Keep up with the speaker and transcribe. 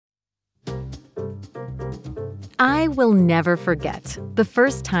I will never forget the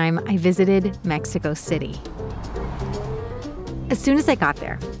first time I visited Mexico City. As soon as I got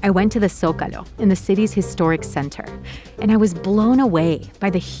there, I went to the Zócalo in the city's historic center, and I was blown away by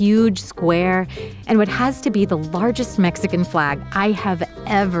the huge square and what has to be the largest Mexican flag I have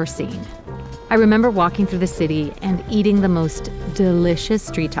ever seen. I remember walking through the city and eating the most delicious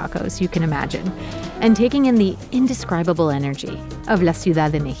street tacos you can imagine, and taking in the indescribable energy of La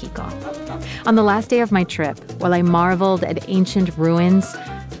Ciudad de México. On the last day of my trip, while I marveled at ancient ruins,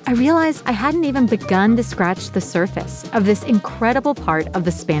 I realized I hadn't even begun to scratch the surface of this incredible part of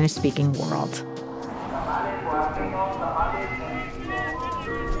the Spanish-speaking world.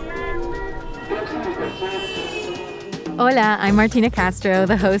 Hola, I'm Martina Castro,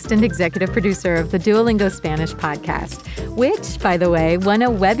 the host and executive producer of the Duolingo Spanish podcast, which, by the way, won a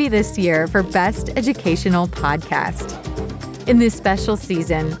Webby this year for Best Educational Podcast. In this special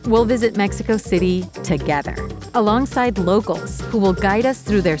season, we'll visit Mexico City together, alongside locals who will guide us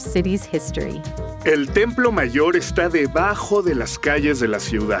through their city's history. El Templo Mayor está debajo de las calles de la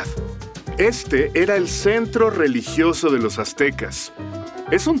ciudad. Este era el centro religioso de los aztecas.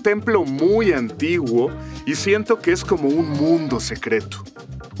 Es un templo muy antiguo y siento que es como un mundo secreto.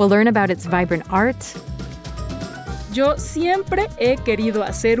 We'll learn about its vibrant art. Yo siempre he querido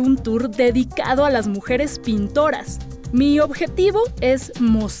hacer un tour dedicado a las mujeres pintoras. Mi objetivo es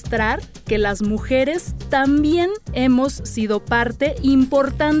mostrar que las mujeres también hemos sido parte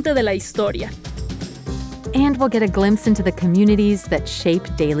importante de la historia. And we'll get a glimpse into the communities that shape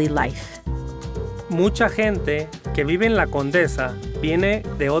daily life. Mucha gente que vive en La Condesa viene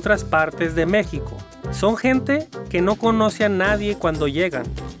de otras partes de México. Son gente que no conoce a nadie cuando llegan.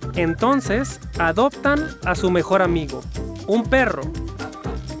 Entonces, adoptan a su mejor amigo, un perro.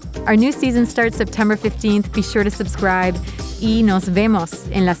 Our new season starts September 15th. Be sure to subscribe. Y nos vemos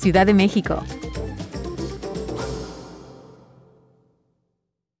en la Ciudad de México.